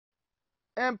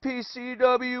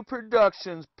MPCW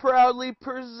Productions proudly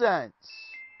presents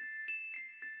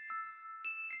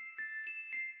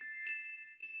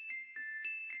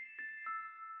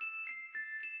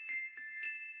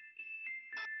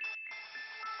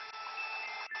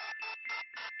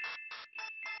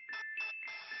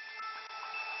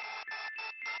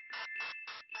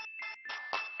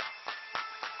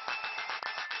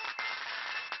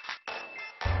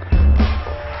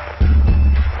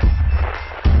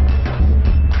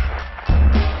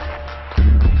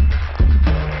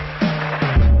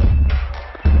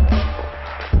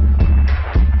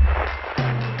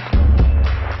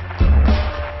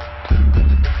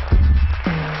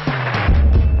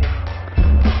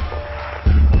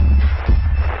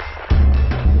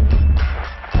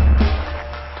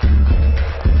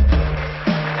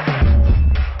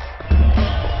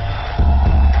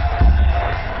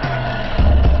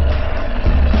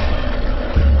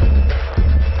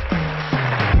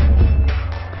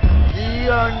The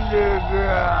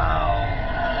Underground.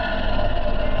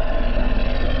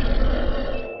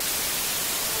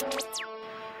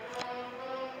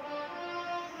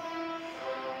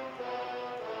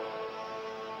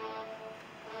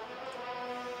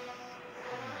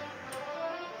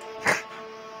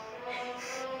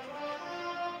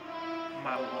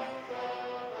 My wall.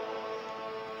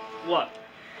 What?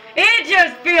 It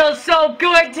just feels so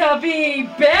good to be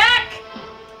back!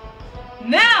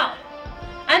 Now,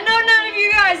 I know none of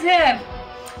you guys have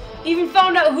even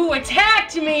found out who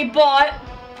attacked me, but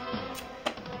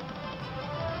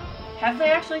have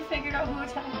they actually figured out who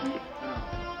attacked me?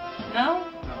 No?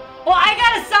 Well, I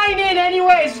gotta sign in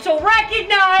anyways, so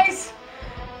recognize!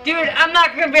 Dude, I'm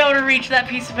not gonna be able to reach that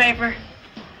piece of paper.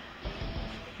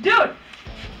 Dude!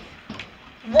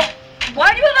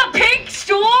 Why do you have a pink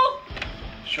stool?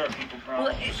 Short people Well,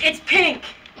 problem. it's pink.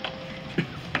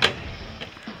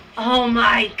 Oh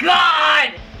my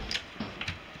god!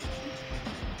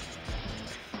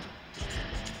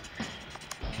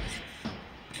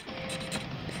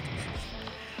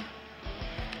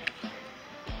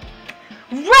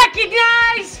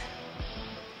 Recognize!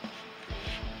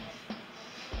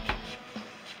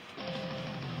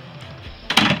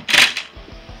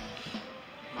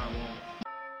 My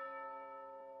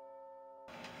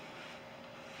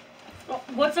wall.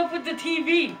 What's up with the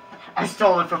TV? I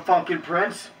stole it from fucking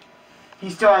Prince. He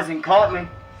still hasn't caught me.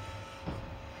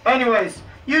 Anyways,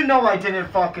 you know I didn't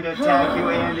fucking attack you,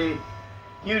 Andy.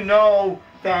 You know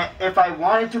that if I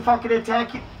wanted to fucking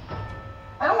attack you,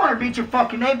 I don't want to beat your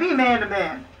fucking name. Be man to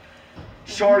man.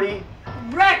 Shorty.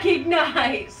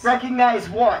 Recognize! Recognize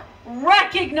what?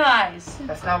 Recognize!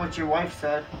 That's not what your wife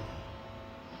said.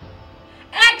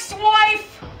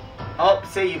 Ex-wife! Oh,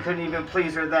 see, you couldn't even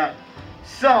please her then.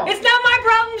 So, It's not my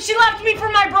problem, she left me for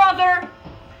my brother!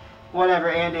 whatever,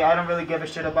 Andy. I don't really give a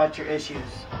shit about your issues.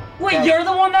 Wait, Okay. you're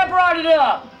the one that brought it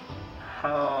up!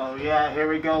 Oh, yeah, here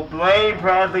we go. Blame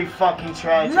Bradley fucking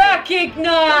tragedy.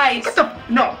 Recognize! What the?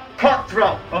 No,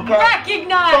 cutthroat, okay?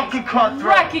 Recognize! Fucking cutthroat.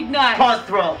 Recognize!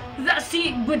 Cutthroat.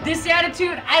 See, with this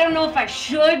attitude, I don't know if I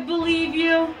should believe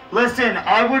you. Listen,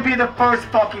 I would be the first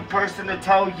fucking person to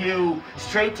tell you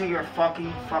straight to your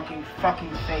fucking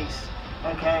face,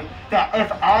 okay? That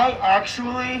if I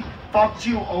actually fucked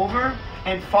you over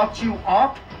and fucked you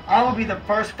up, I would be the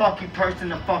first fucking person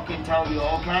to fucking tell you,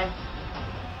 okay?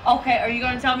 Okay, are you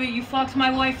gonna tell me you fucked my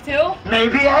wife too?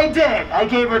 Maybe I did. I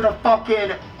gave her the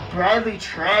fucking Bradley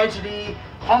tragedy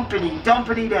humpity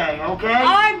dumpity day, okay?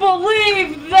 I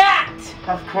believe that!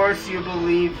 Of course you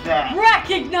believe that.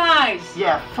 Recognize!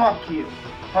 Yeah, fuck you.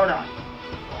 Hold on.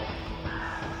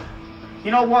 You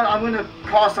know what? I'm gonna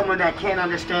call someone that can't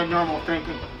understand normal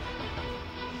thinking.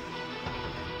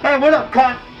 Hey, what up,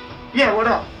 cunt? Yeah, what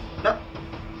up? No.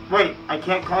 Wait, I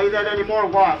can't call you that anymore?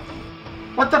 Why?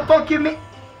 What the fuck you mean?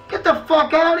 Get the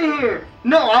fuck out of here!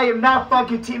 No, I am not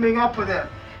fucking teaming up with him.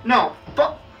 No,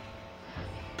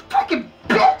 fucking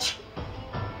bitch!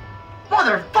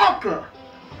 Motherfucker!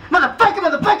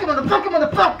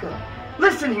 Motherfucker!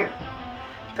 Listen here.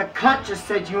 The cunt just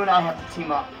said you and I have to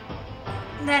team up.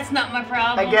 That's not my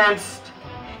problem. Against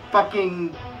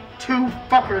fucking two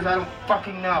fuckers I don't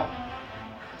fucking know.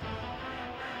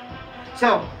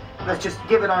 So, let's just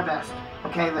give it our best.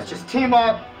 Okay, let's just team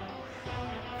up.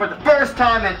 For the first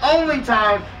time and only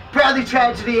time, Bradley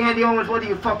tragedy, Andy Owens, what do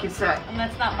you fucking say? And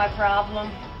that's not my problem.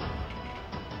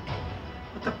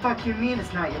 What the fuck you mean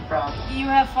it's not your problem? You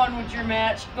have fun with your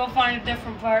match. Go find a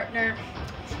different partner.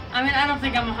 I mean, I don't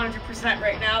think I'm 100%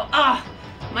 right now. Ah,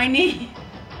 my knee.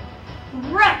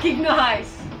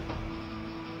 Recognize!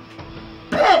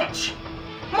 Bitch!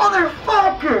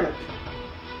 Motherfucker!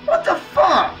 What the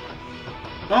fuck?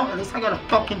 Well, at least I got a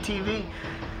fucking TV.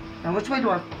 Now which way do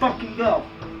I fucking go?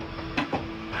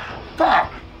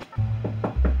 Fuck!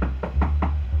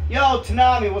 Yo,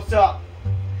 Tanami, what's up?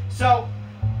 So...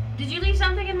 Did you leave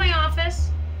something in my office?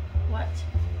 What?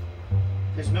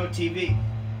 There's no TV.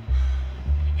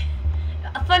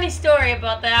 A funny story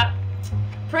about that.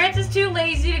 Prince is too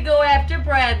lazy to go after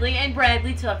Bradley, and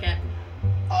Bradley took it.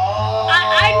 Oh!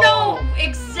 I know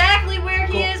exactly where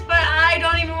he is, but I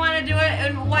don't even want to do it.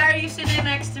 And why are you sitting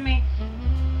next to me?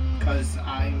 Because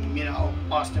I'm, you know,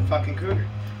 Austin fucking Kruger.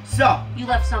 So... You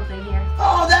left something here.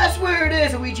 Oh, that's where it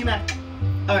is, Ouija man.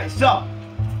 Alright, so...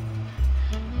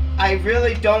 I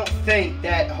really don't think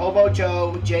that Hobo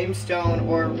Joe, James Stone,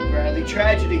 or Bradley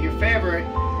Tragedy, your favorite,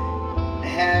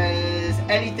 has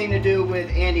anything to do with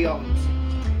Andy Owens.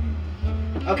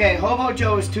 Okay, Hobo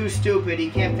Joe is too stupid.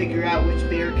 He can't figure out which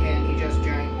beer can he just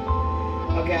drank.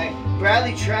 Okay,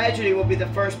 Bradley Tragedy will be the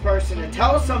first person to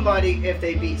tell somebody if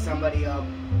they beat somebody up.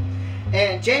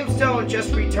 And James Stone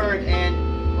just returned,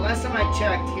 and last time I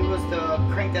checked, he was the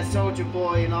Crank That Soldier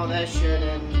Boy and all that shit,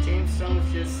 and James Stone's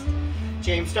just...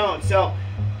 James Stone. So,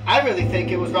 I really think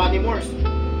it was Rodney Morrison.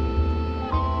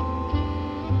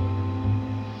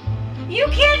 You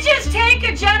can't just take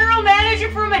a general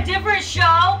manager from a different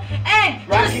show and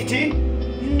Rocky T?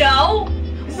 No.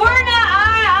 We're not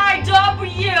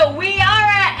IIW. We are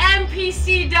at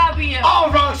MPCW. Oh,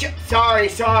 wrong shit. Sorry.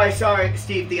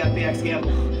 Steve, the FBX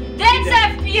Gamble. That's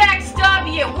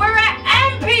FBXW. We're at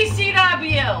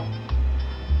MPCW.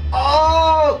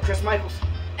 Oh, Chris Michaels.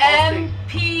 MPCW.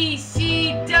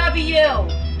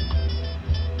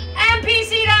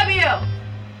 MPCW.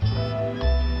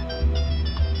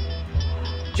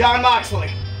 John Moxley.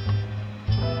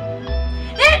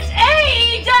 It's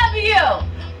AEW.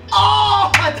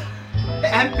 Oh,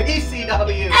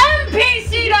 MPCW.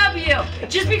 MPCW.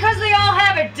 Just because they all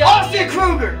have a W. Austin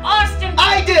Kruger. Austin.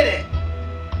 I did it.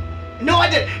 No, I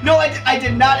did. No, I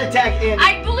did not attack Andy.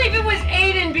 I believe it was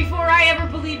Aiden before I ever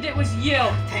believed it was you.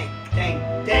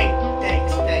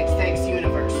 Thanks,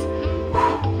 universe.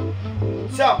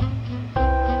 So,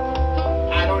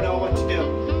 I don't know what to do.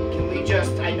 Can we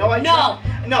just, I know I tried.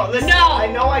 No, listen, No. I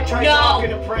know I tried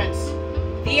talking to Prince.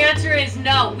 The answer is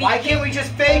no. Why can't we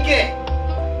just fake it?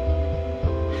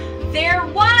 They're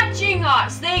watching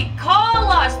us. They call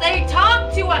us. They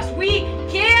talk to us. We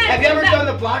can't. Have you ever done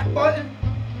the block button?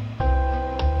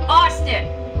 Austin.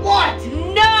 What?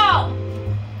 No.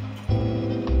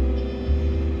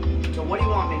 So what do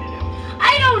you want me to do?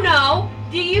 I don't know.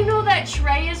 Do you know that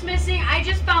Trey is missing? I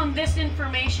just found this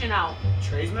information out.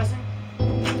 Trey's missing?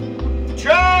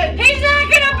 Trey! He's not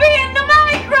gonna be in the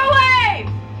microwave!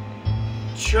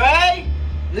 Trey?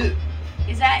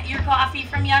 Is that your coffee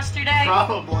from yesterday?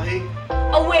 Probably.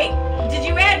 Oh wait, did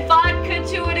you add vodka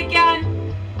to it again?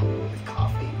 With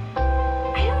coffee?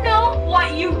 I don't know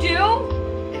what you do.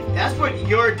 If that's what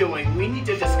you're doing, we need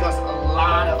to discuss a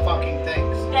lot of fucking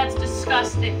things. That's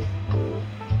disgusting.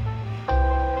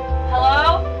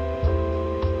 Hello?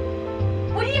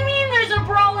 What do you mean there's a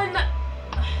brawl in the...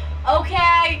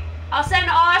 Okay, I'll send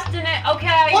Austin it,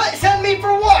 okay? What? Send me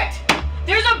for what?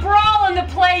 There's a brawl in the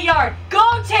play yard.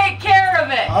 Go take care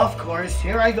of it. Of course,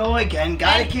 here I go again.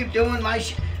 Gotta keep doing my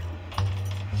shit.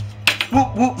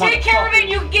 Whoop, whoop, take care of it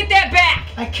and you can get that back.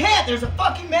 I can't, there's a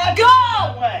fucking man. Go!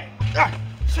 Way.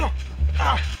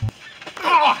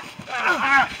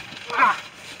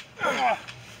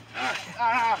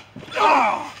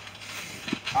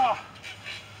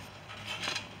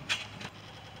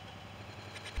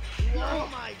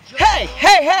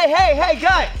 Hey,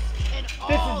 guys!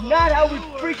 This is not how we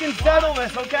freaking settle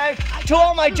this, okay? To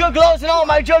all my juggalos and all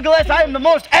my juggalettes, I am the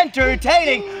most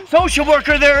entertaining social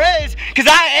worker there is, because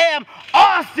I am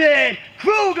Austin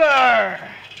Kruger!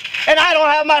 And I don't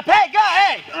have my pay.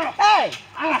 Hey!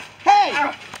 I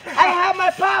don't have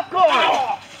my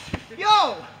popcorn!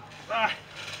 Yo!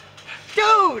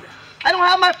 Dude! I don't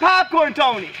have my popcorn,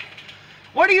 Tony!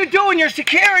 What are you doing? You're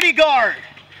security guard!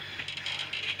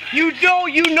 You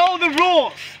know the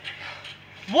rules!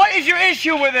 What is your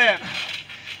issue with him?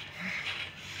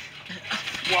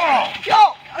 Whoa!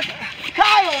 Yo!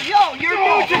 Kyle, you're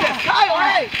new to this! Kyle,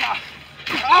 hey!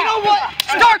 You know what?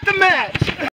 Start the match!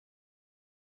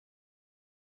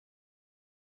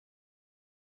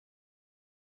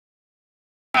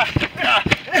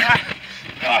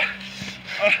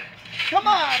 Come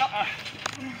on!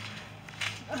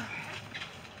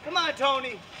 Come on,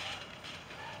 Tony!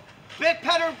 Pick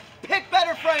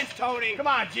better friends, Tony! Come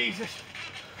on, Jesus!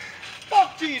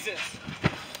 Fuck Jesus!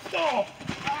 Oh.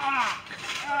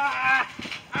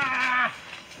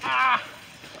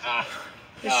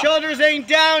 The shoulders ain't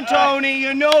down, Tony.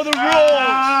 You know the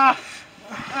rules.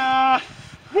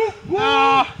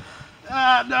 No.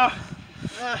 No.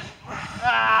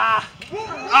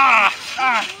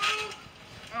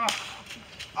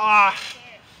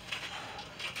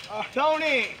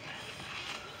 Tony,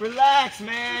 relax,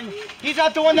 man. He's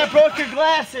not the one that broke your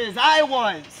glasses. I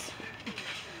was.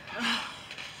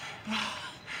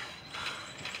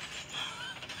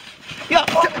 Yo,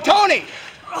 Tony!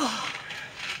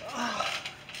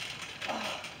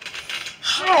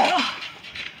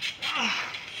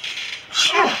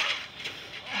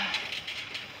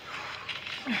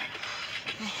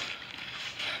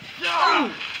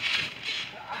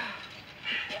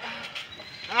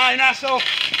 You're not so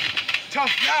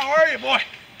tough now, are you, boy?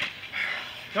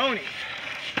 Tony.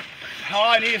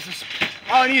 All I need is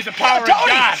the power of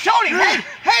God. Tony!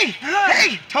 Hey!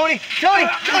 Tony!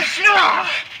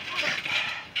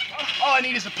 All I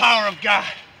need is the power of God.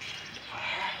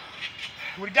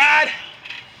 With God,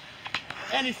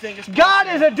 anything is possible. God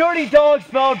is a dirty dog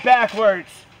spelled backwards.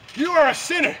 You are a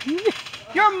sinner.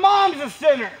 Your mom's a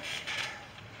sinner.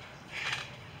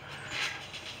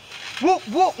 Whoop,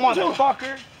 whoop,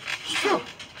 motherfucker.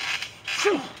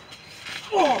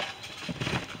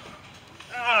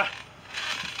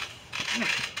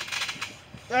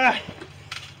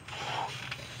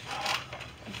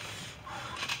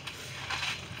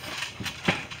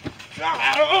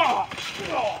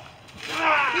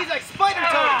 He's like Spider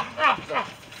Tony.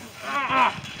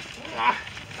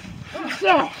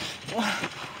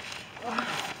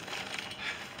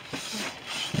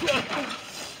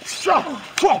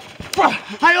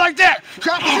 How you like that?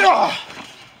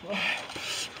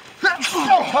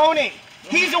 Tony,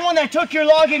 he's the one that took your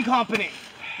logging company.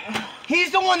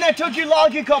 He's the one that took your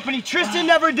logging company. Tristan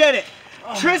never did it.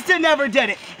 Tristan never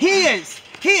did it. He has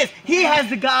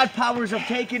the God powers of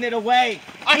taking it away.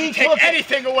 I can take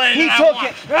anything away. He took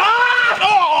it.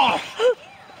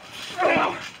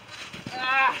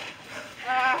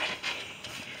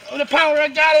 With the power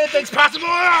of God, anything's possible.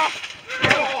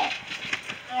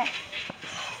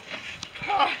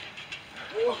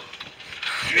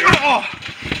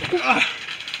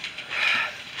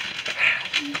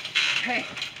 Hey,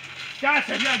 God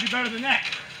said you gotta do better than that.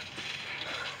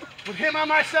 With him on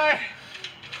my side,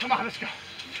 come on, let's go.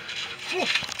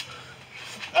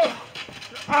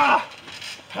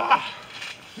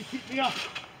 Keep me up.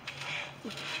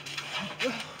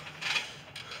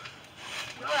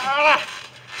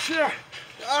 Sure.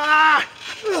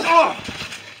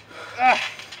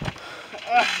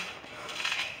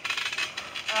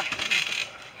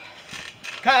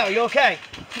 Kyle, you okay?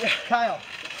 Yeah. Kyle.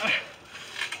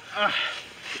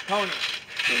 Tony.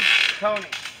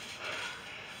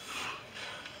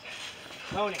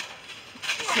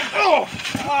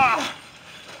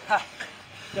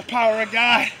 The power of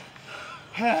God.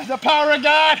 The power of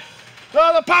God.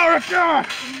 Oh, the power of God.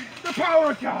 The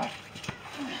power of God.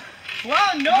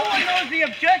 Well, no one knows the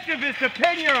objective is to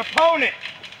pin your opponent.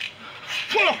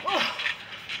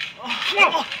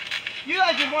 You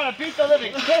guys just want to beat the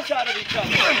living piss out of each other.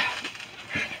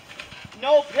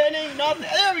 No pinning, nothing.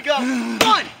 There we go. 1,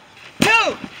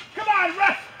 2. Come on,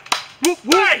 ref.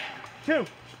 Wait. 2.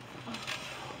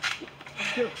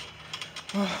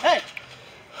 Hey.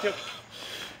 2.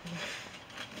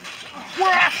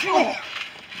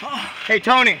 Hey,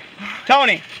 Tony.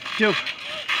 2.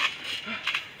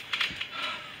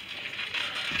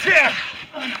 Yeah.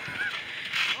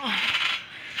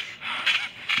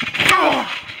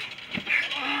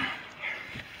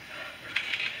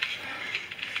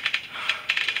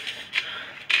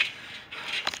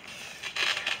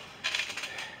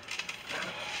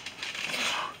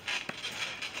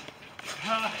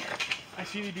 I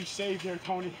see you need to be saved there,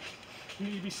 Tony. You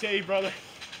need to be saved, brother.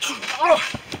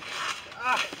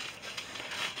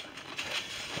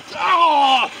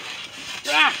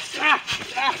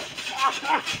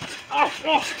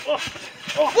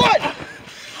 What?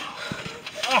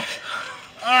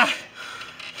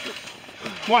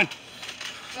 1.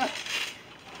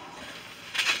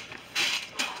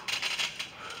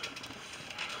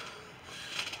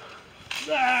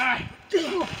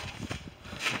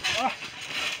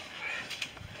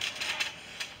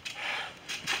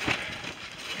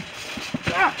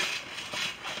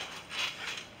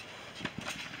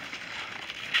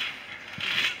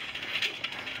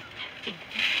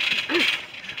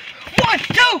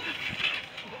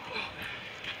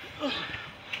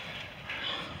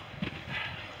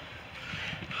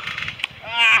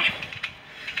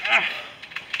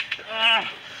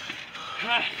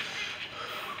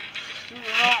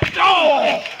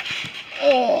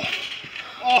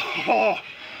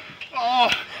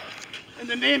 In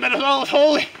the name that is all is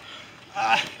holy.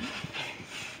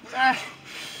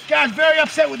 God's very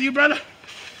upset with you, brother.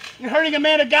 You're hurting a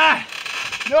man of God.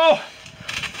 No.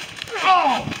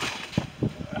 Oh.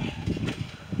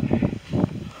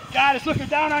 God is looking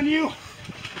down on you.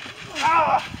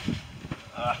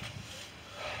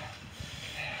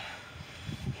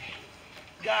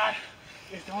 God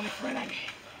is the only friend I need.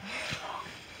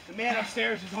 The man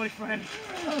upstairs is the only friend I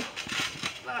need.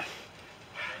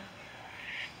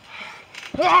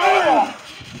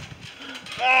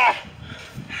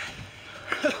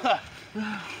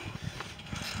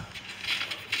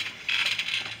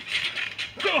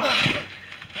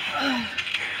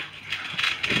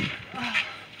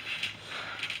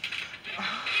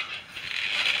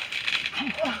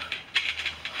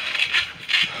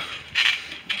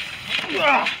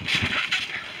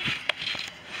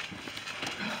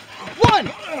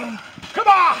 One! Come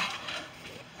on!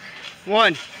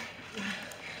 One.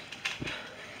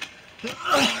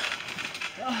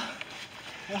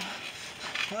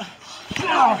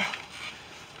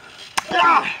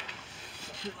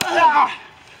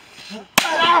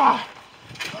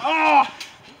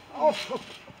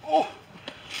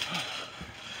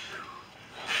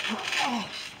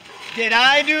 Did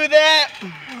I do that?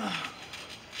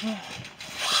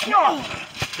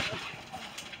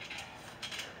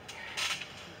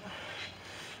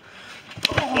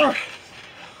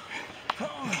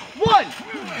 One.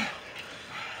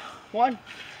 One.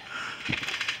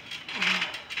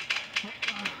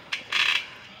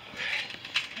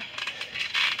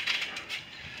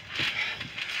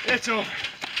 It's over.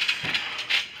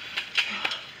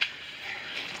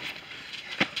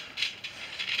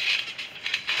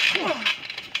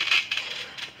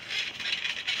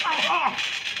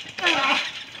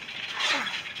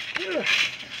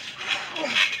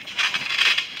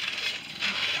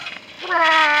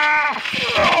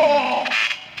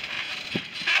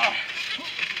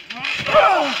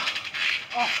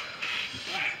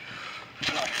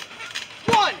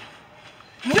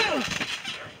 One,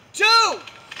 two.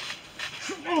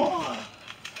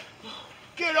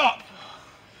 Get up.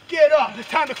 Get up. It's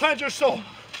time to cleanse your soul.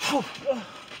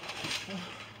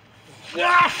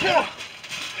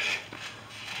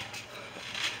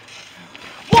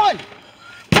 One,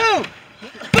 two,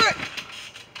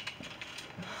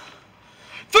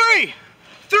 three.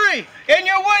 Three. And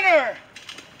your winner,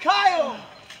 Kyle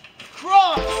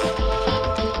Cross.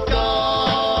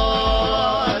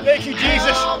 Thank you,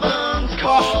 Jesus.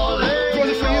 Oh, if it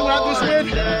wasn't for you out this win,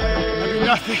 I'd be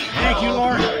nothing. Thank you,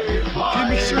 Lord. Give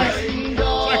me strength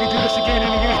so I can do this again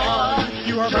and again.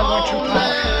 You are my one true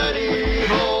power.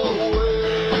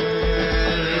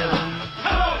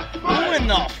 Who in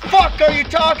the fuck are you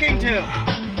talking to?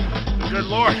 Good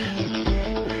Lord.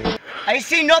 I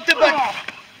see nothing but...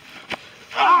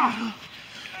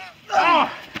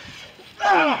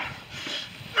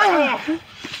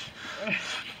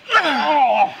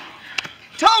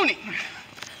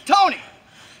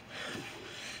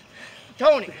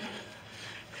 Tony.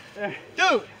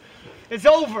 Dude, it's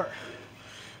over.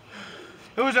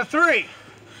 It was a 3.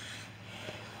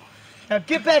 Now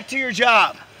get back to your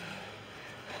job.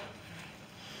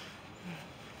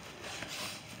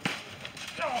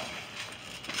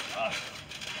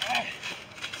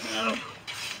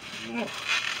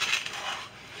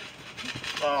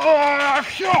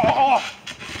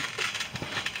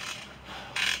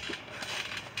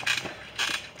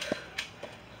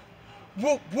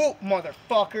 Whoop, whoop,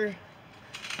 motherfucker.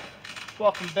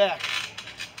 Welcome back.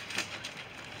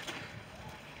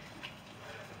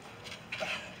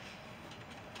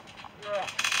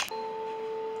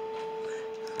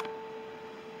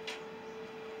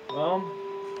 Well,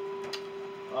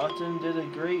 Austin did a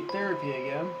great therapy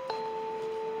again.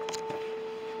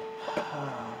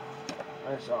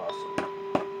 That's awesome.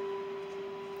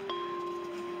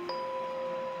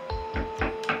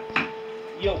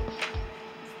 Yo.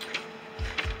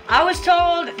 I was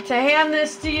told to hand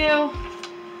this to you.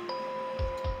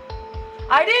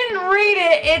 I didn't read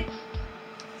it.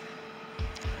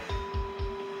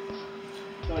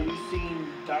 So you've seen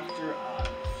Dr. Oz.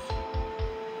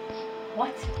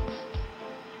 What?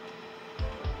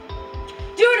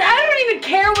 Dude, I don't even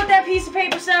care what that piece of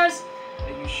paper says.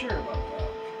 Are you sure about that?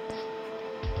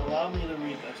 Allow me to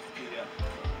read this to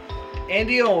you.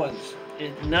 Andy Owens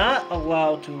is not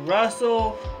allowed to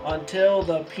wrestle until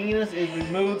the penis is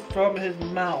removed from his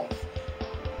mouth.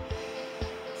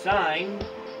 Signed,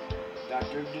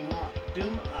 Dr.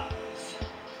 Doom Oz.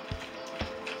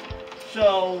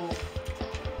 So,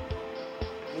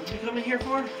 what are you coming here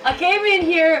for? I came in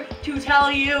here to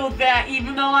tell you that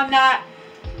even though I'm not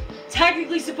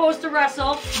technically supposed to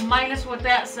wrestle, minus what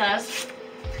that says,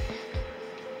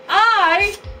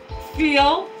 I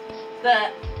feel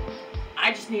that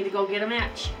I just need to go get a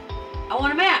match. I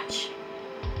want a match.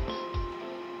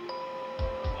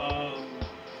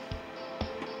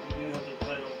 You have the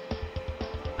title.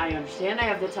 I understand I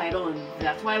have the title, and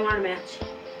that's why I want a match.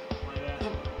 Why that?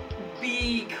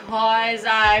 Because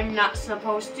I'm not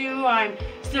supposed to. I'm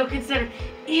still considered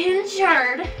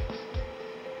injured.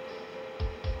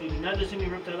 Did you not just see me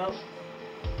rip that up?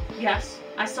 Yes,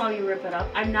 I saw you rip it up.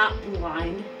 I'm not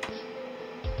blind.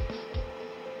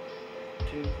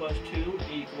 2 plus 2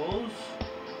 equals.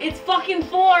 It's fucking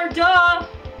 4, duh!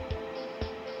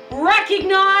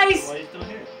 Recognize! Why are you still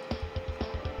here?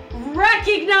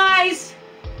 Recognize!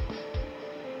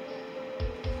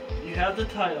 You have the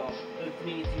title. It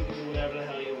means you can do whatever the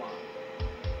hell you want.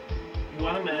 You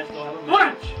want a match, go have a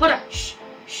match. Hold on, shh,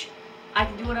 shh. I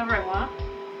can do whatever I want.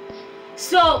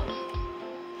 So,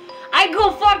 I can go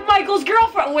fuck Michael's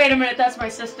girlfriend. Wait a minute, that's my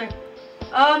sister.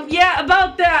 Yeah,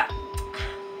 about that.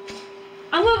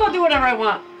 I'm gonna go do whatever I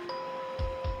want.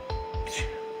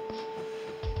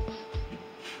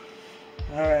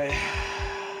 Alright.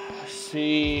 Let's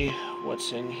see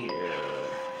what's in here.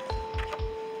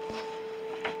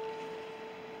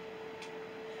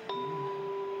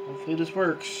 Hopefully this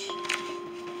works.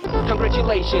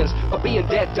 Congratulations for being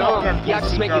that dumb. Yeah, I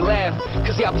just make you laugh,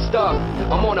 cause yeah, I be stuck.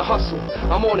 I'm on a hustle,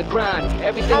 I'm on the grind.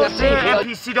 Everything I say, hell,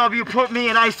 MPCW put me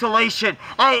in isolation.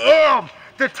 I am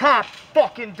the top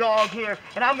fucking dog here,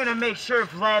 and I'm gonna make sure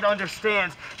Vlad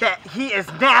understands that he is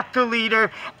not the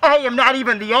leader. I am not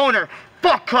even the owner.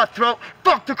 Fuck Cutthroat,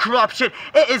 fuck the corruption.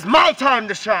 It is my time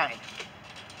to shine.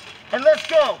 And let's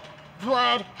go.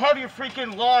 Vlad, have your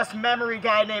freaking lost memory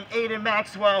guy named Aiden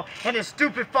Maxwell and his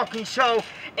stupid fucking show,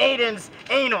 Aiden's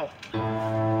Anal.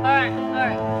 Alright.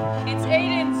 It's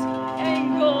Aiden's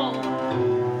angle.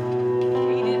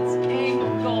 Aiden's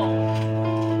angle.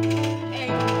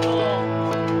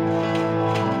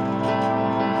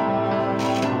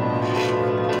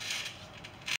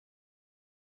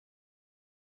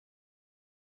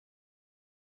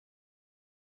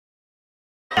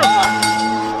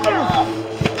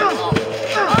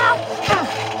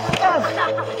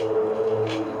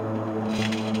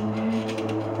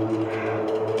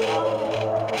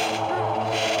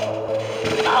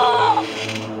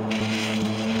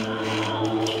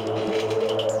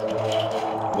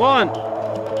 One.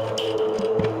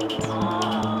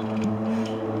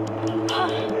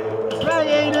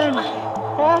 Hey, Aiden.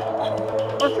 Huh?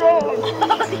 What's wrong?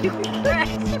 You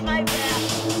crashed my back.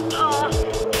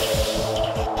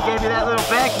 Gave me that little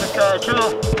back massage, huh?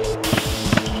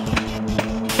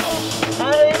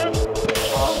 Hi, Aiden.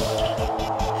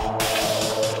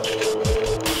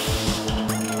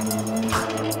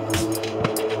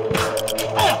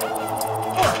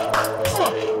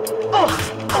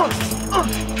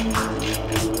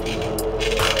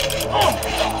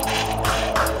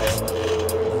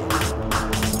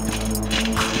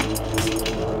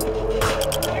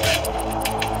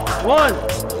 One,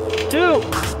 two.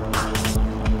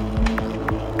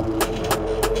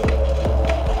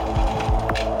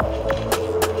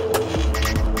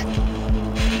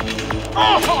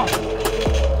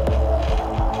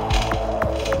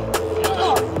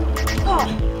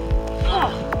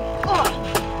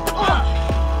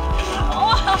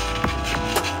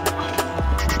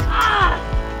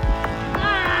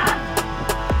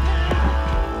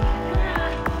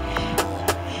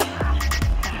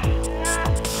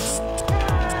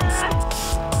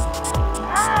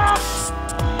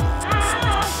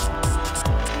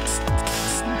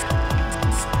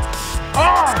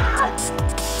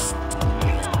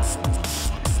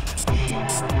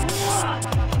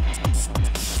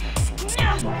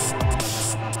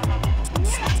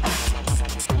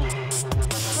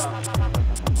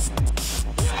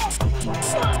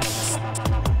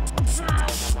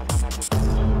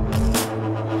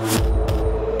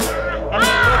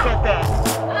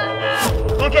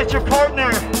 Look at your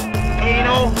partner,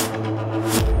 Anal.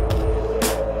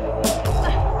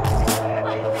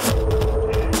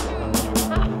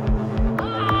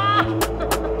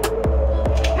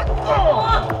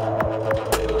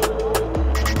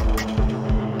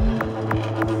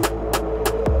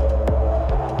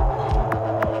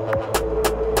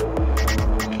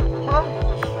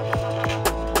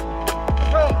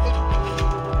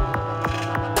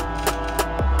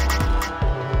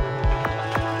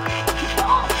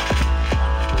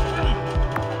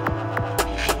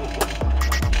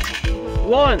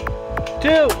 One,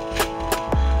 two.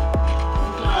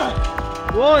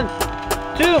 One,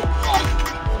 two.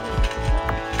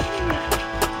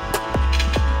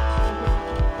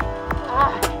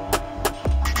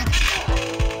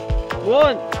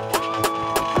 One.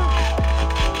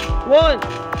 One.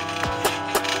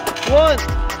 One.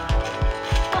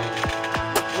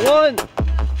 1.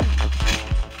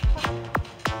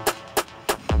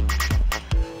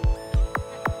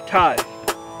 Tie.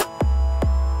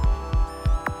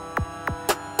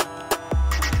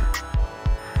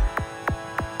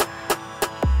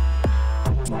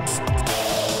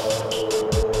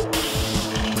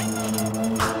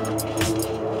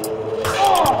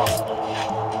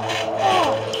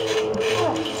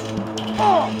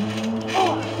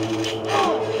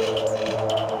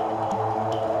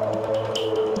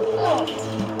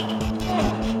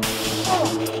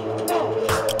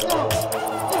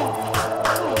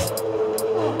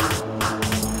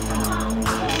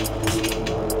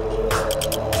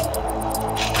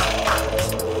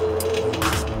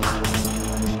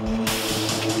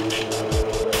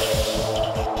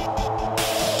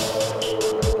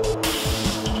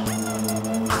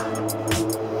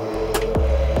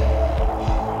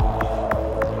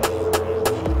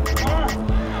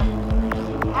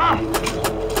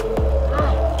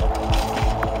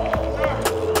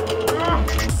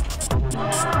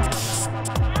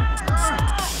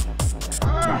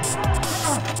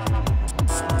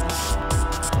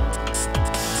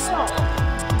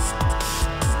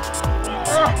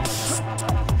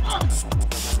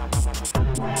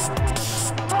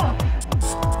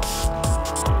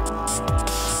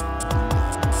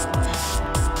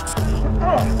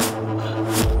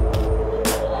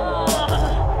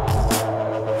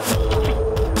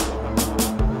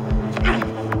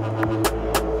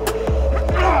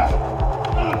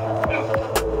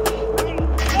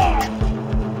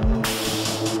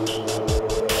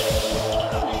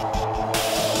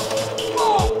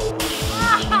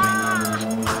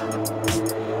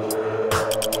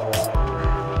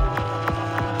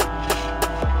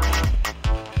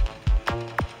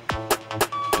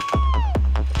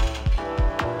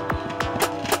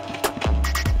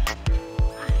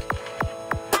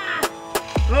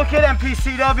 Look at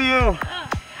MPCW.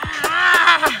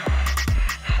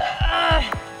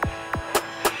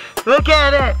 Look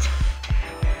at it.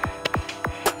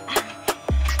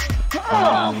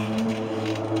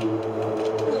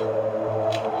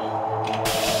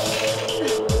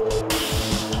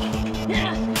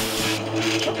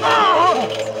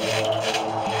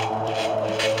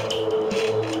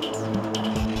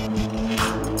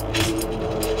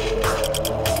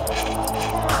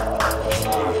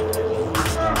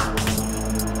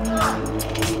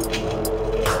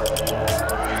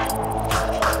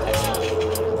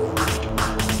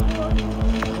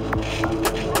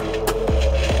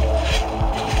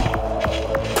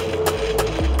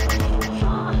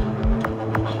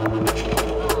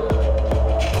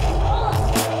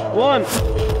 One,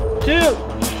 two.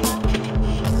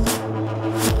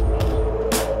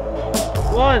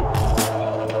 1.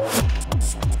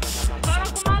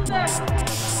 Come on there.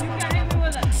 You can hit me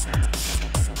with it.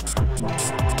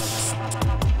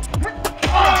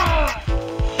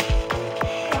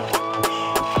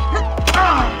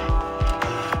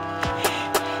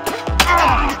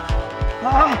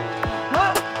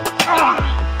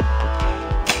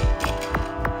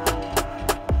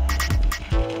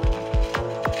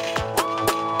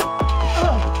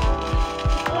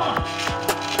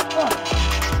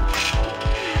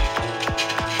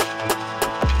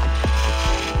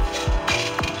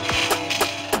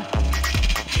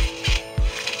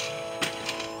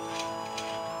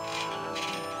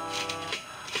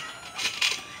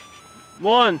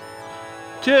 One,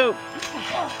 two.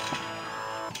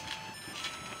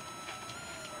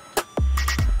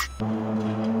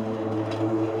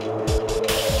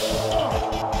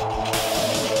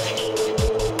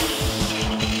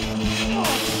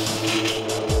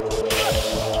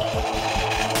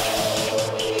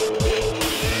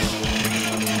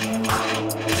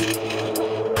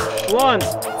 One,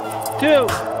 two,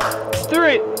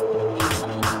 three.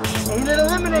 Ain't it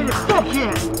eliminated? Fuck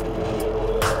yeah!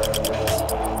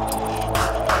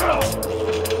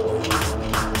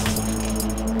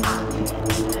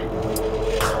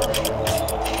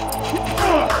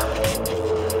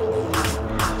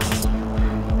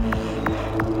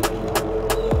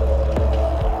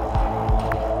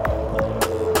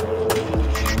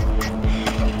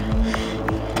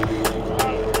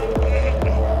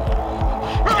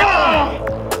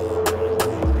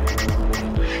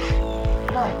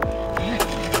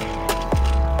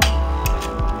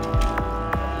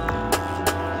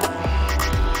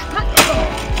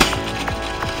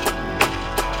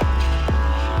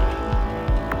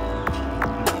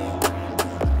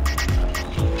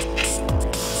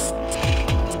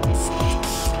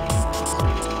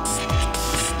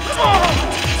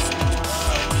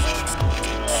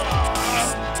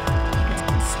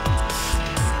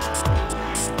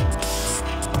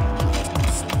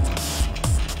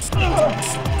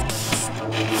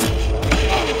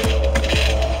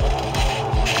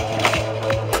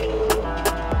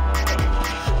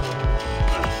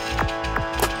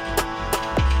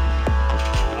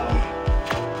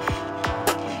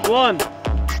 1, 2.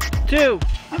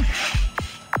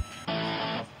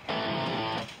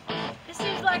 It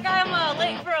seems like I'm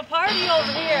late for a party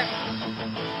over here.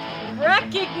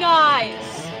 Recognize!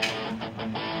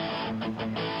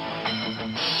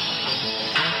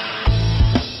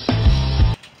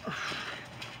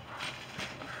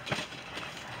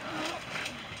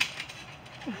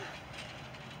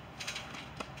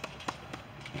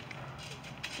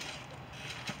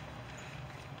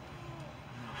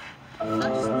 I'll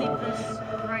just leave this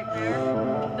right there.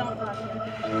 Don't touch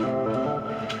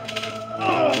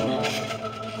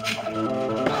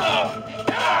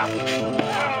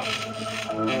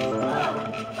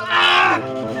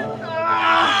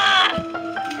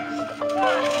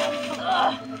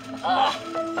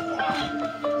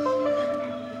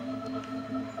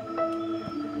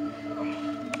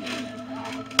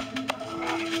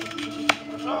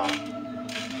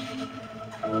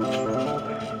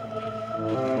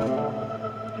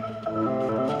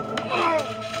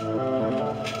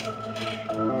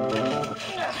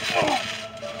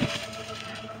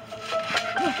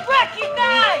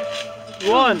Recognize!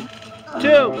 1,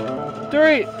 2,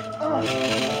 3.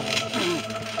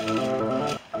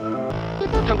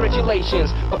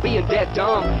 Congratulations for being that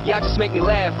dumb. Y'all just make me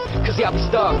laugh, cause y'all be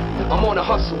stuck. I'm on a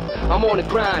hustle, I'm on the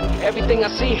grind. Everything I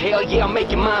see, hell yeah, I'm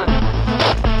making mine.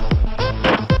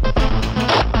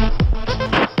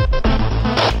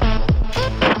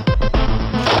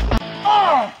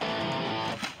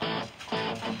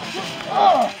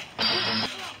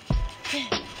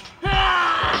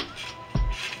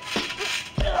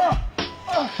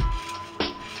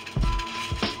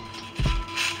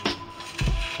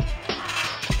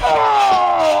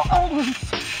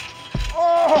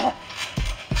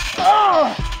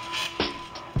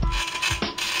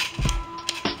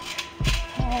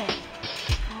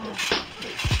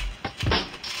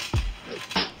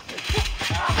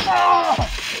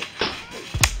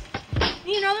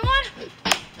 Need another one?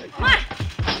 Come on!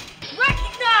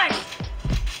 Recognize!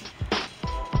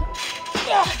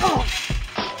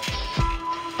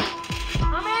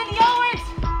 I'm Andy Owens!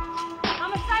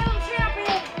 I'm Asylum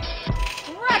champion!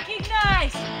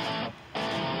 Recognize!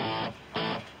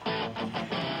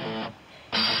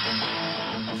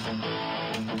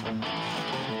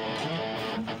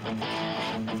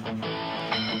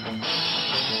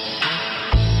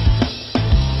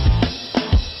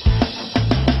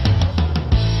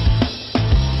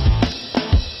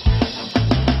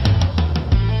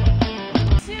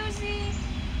 Susie,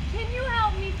 can you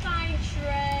help me find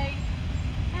Trey?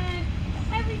 And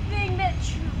everything that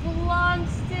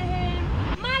belongs to him?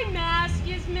 My mask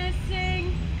is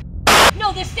missing.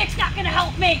 No, this stick's not gonna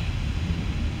help me!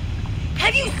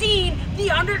 Have you seen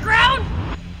the underground?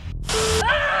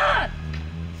 Ah!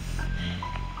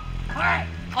 Alright,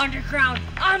 underground,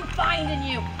 I'm finding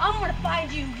you. I'm gonna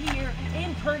find you here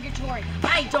in purgatory.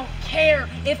 I don't care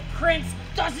if Prince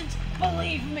doesn't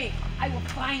believe me. I will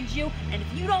find you, and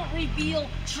if you don't reveal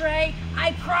Trey,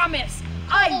 I promise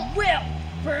I will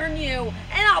burn you,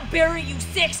 and I'll bury you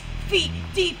 6 feet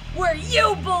deep where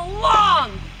you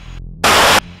belong.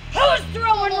 Who's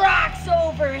throwing rocks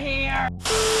over here?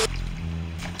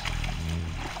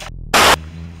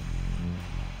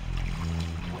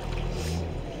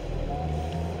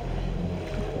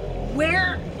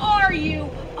 Where are you,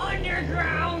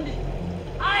 underground?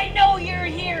 I know you're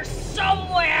here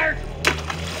somewhere.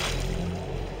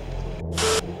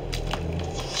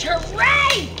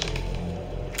 Trey!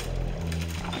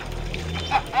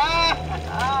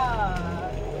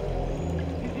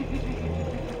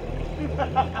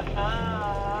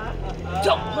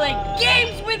 Don't play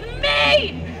games with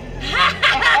me!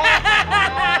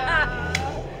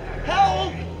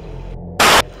 Help!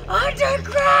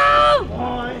 Underground!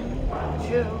 1,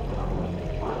 2.